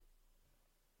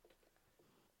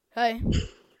Hey.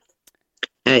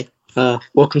 Hey,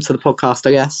 welcome to the podcast,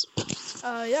 I guess.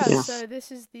 Yeah. So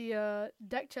this is the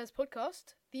Deck Chairs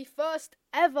podcast, the first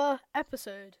ever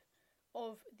episode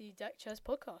of the Deck Chairs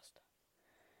podcast.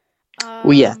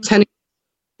 Well, yeah, technically,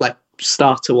 like,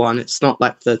 starter one. It's not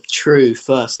like the true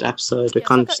first episode. It's like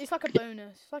a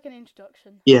bonus, it's like an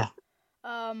introduction. Yeah.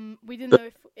 We didn't know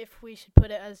if we should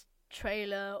put it as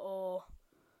trailer or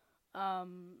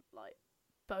like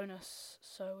bonus,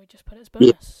 so we just put it as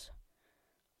bonus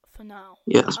for now.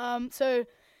 Yeah. So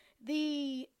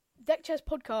the Deck Chairs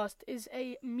podcast is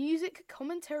a music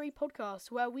commentary podcast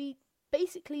where we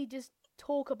basically just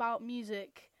talk about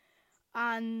music,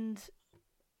 and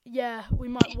we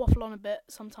might waffle on a bit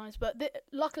sometimes, but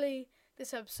luckily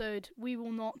this episode we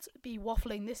will not be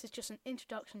waffling. This is just an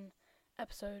introduction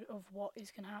episode of what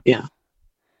is going to happen.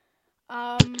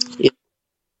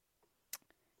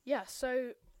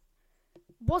 So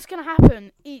what's going to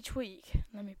happen each week?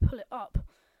 Let me pull it up.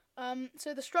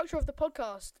 So the structure of the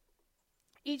podcast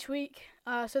each week.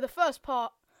 So the first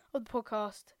part of the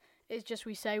podcast is just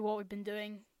we say what we've been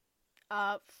doing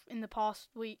in the past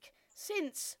week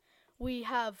since we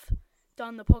have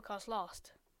done the podcast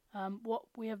last. What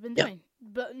we have been doing,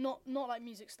 but not like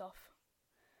music stuff.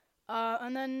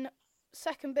 And then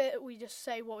second bit we just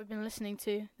say what we've been listening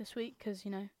to this week because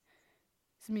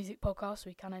it's a music podcast, so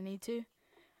we kind of need to.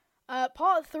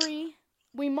 Part 3,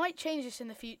 we might change this in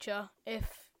the future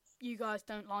if you guys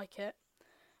don't like it.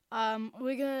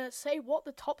 We're going to say what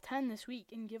the top 10 this week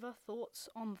and give our thoughts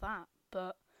on that,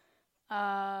 but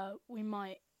we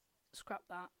might scrap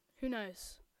that. Who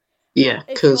knows? Yeah,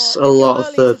 because a lot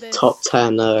of the top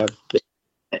 10 are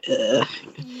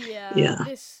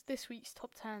This week's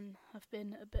top 10 have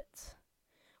been a bit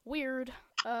weird.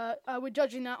 We're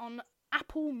judging that on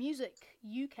Apple Music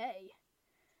UK.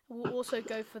 We'll also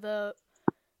go for the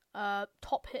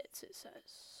top hits, it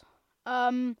says.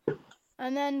 And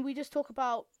then we just talk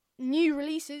about new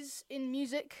releases in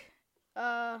music,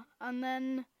 and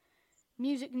then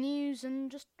music news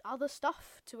and just other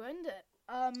stuff to end it.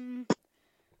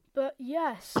 So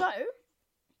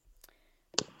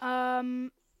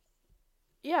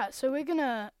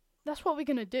that's what we're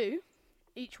gonna do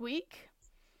each week,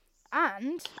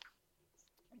 and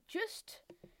just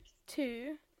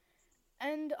to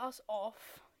end us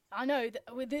off, I know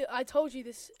that I told you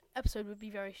this episode would be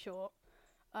very short.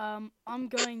 I'm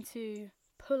going to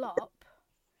pull up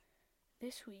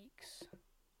this week's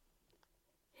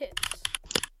hits.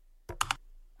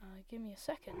 Give me a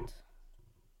second.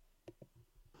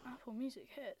 Apple Music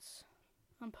hits.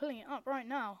 I'm pulling it up right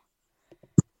now.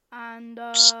 And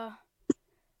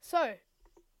so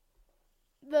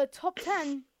the top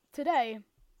 10 today.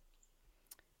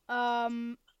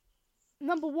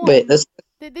 Number 1. Wait, this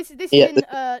is in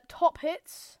top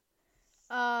hits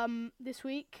this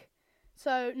week.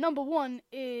 So number 1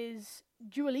 is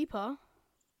Dua Lipa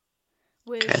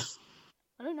with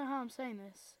I don't know how I'm saying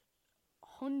this.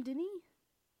 Houdini?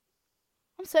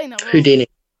 I'm saying that wrong. Houdini.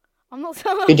 I'm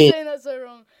saying that so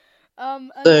wrong.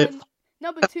 And then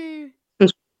number 2.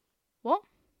 What?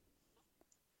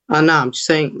 No, I'm just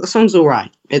saying the song's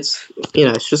alright. It's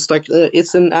it's just like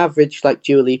it's an average like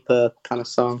Dua Lipa kind of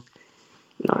song.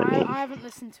 You know what I mean? I haven't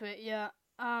listened to it yet.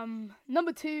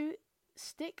 Number 2,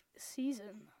 Stick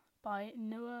Season by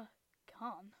Noah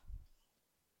Khan.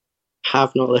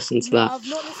 Have not listened to that. I've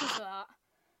not listened to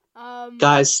that.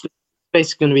 Guys, it's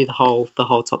basically going to be the whole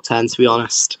top 10. To be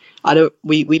honest,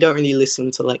 we don't really listen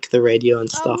to like the radio and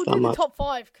stuff we'll that do much. The top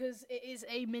 5 because it is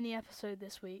a mini episode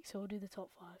this week, so we'll do the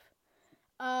top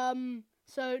 5.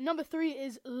 So number 3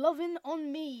 is Lovin'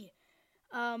 on Me,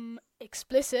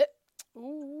 Explicit.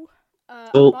 Ooh.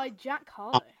 By Jack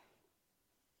Harlow.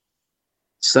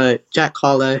 So Jack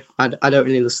Harlow, I don't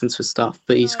really listen to his stuff,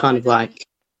 but he's kind of like,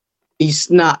 he's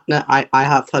not. No, I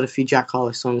have heard a few Jack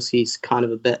Harlow songs. He's kind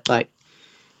of a bit like,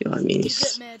 you know what I mean?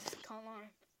 He's a bit mid, can't lie.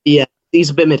 Yeah, he's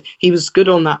a bit mid. He was good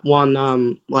on that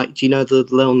one. Like, do you know the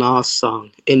Lil Nas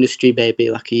song, "Industry Baby,"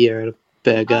 like a year and a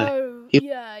bit ago? Oh, he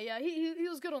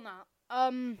was good on that.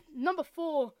 Number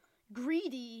 4,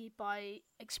 Greedy by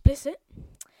Explicit.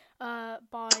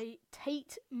 By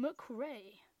Tate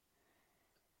McRae.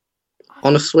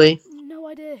 Honestly, no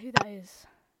idea who that is.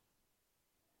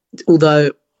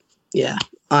 Although,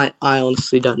 I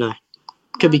honestly don't know.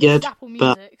 Could be good, Apple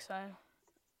Music, so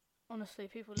honestly,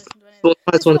 people listen to it.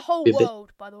 It's the whole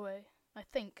world, by the way. I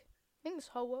think it's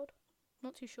the whole world.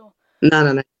 Not too sure.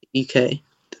 No, UK.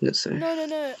 Didn't say.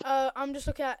 No. I'm just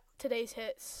looking at today's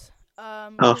hits.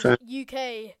 Fair.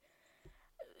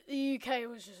 The UK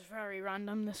was just very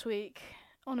random this week,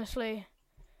 honestly.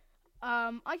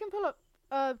 I can pull up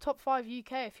top 5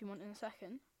 UK if you want in a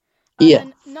second. And Yeah.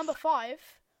 then number 5,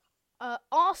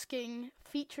 Asking,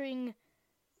 featuring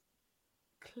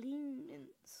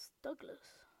Clemens Douglas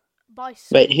by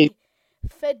Wait, who? Skinny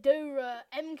Fedora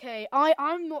MK.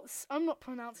 I'm not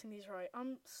pronouncing these right.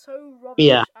 I'm so rubbish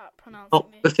Yeah. at pronouncing Oh,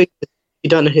 the these. thing is, you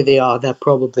don't know who they are. They're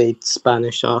probably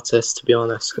Spanish artists, to be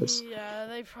honest, Yeah,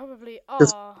 they probably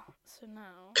because are. So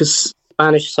now.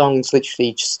 Spanish songs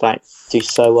literally just like do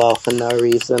so well for no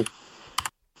reason.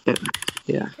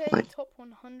 Yeah. UK Like, Top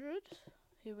 100.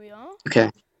 Here we are. okay.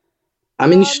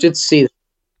 I'm interested to see.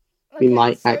 We Okay,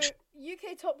 might so actually.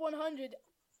 UK Top 100.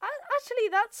 Actually,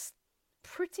 that's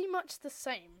pretty much the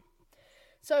same.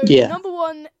 So Yeah. number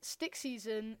 1, Stick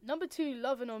Season. Number 2,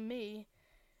 Lovin' on Me.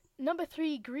 Number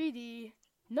 3, Greedy.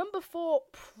 Number 4,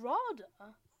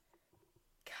 Prada.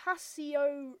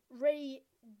 Casio Ray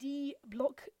D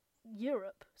Block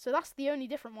Europe. So that's the only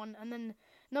different one. And then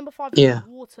number 5 is Yeah.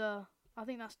 Water. I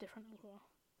think that's different as well.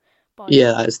 By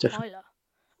Yeah, that is different. Tyler.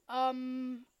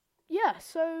 Yeah,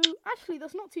 so actually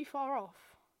that's not too far off.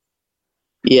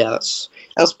 Yeah,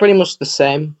 that's pretty much the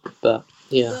same, but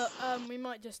yeah. But we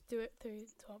might just do it through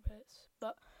top hits.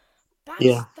 But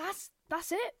Yeah. that's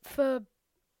it for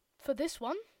this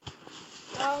one.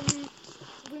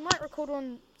 We might record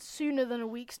one sooner than a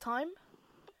week's time.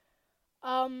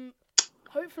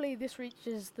 Hopefully this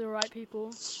reaches the right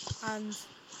people, and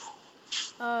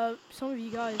some of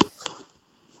you guys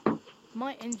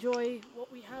might enjoy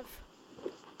what we have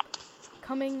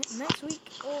coming next week,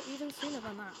 or even sooner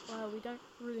than that. Well, we don't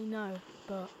really know,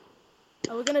 but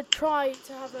we're gonna try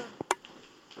to have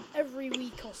every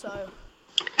week or so.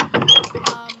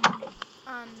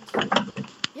 And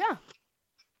yeah.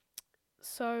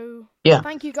 So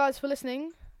thank you guys for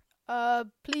listening.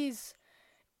 Please,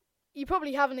 you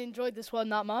probably haven't enjoyed this one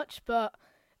that much, but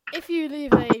if you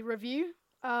leave a review,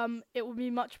 it will be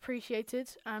much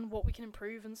appreciated, and what we can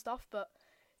improve and stuff. But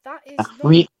that is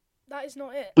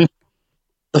not it.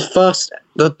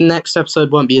 The next episode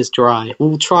won't be as dry.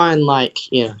 We'll try and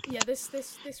Yeah, this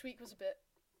week was a bit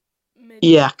mid.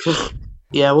 Yeah,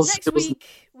 we'll next see.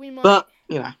 week we might. But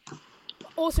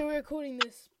Also, we're recording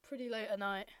this pretty late at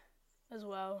night as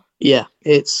well. Yeah,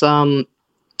 it's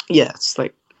it's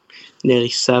like nearly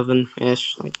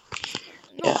 7-ish. Like,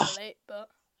 not that late, but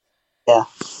yeah.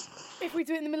 If we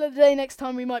do it in the middle of the day next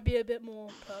time, we might be a bit more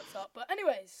perked up. But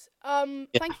anyways, thank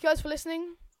you guys for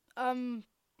listening.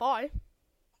 Bye.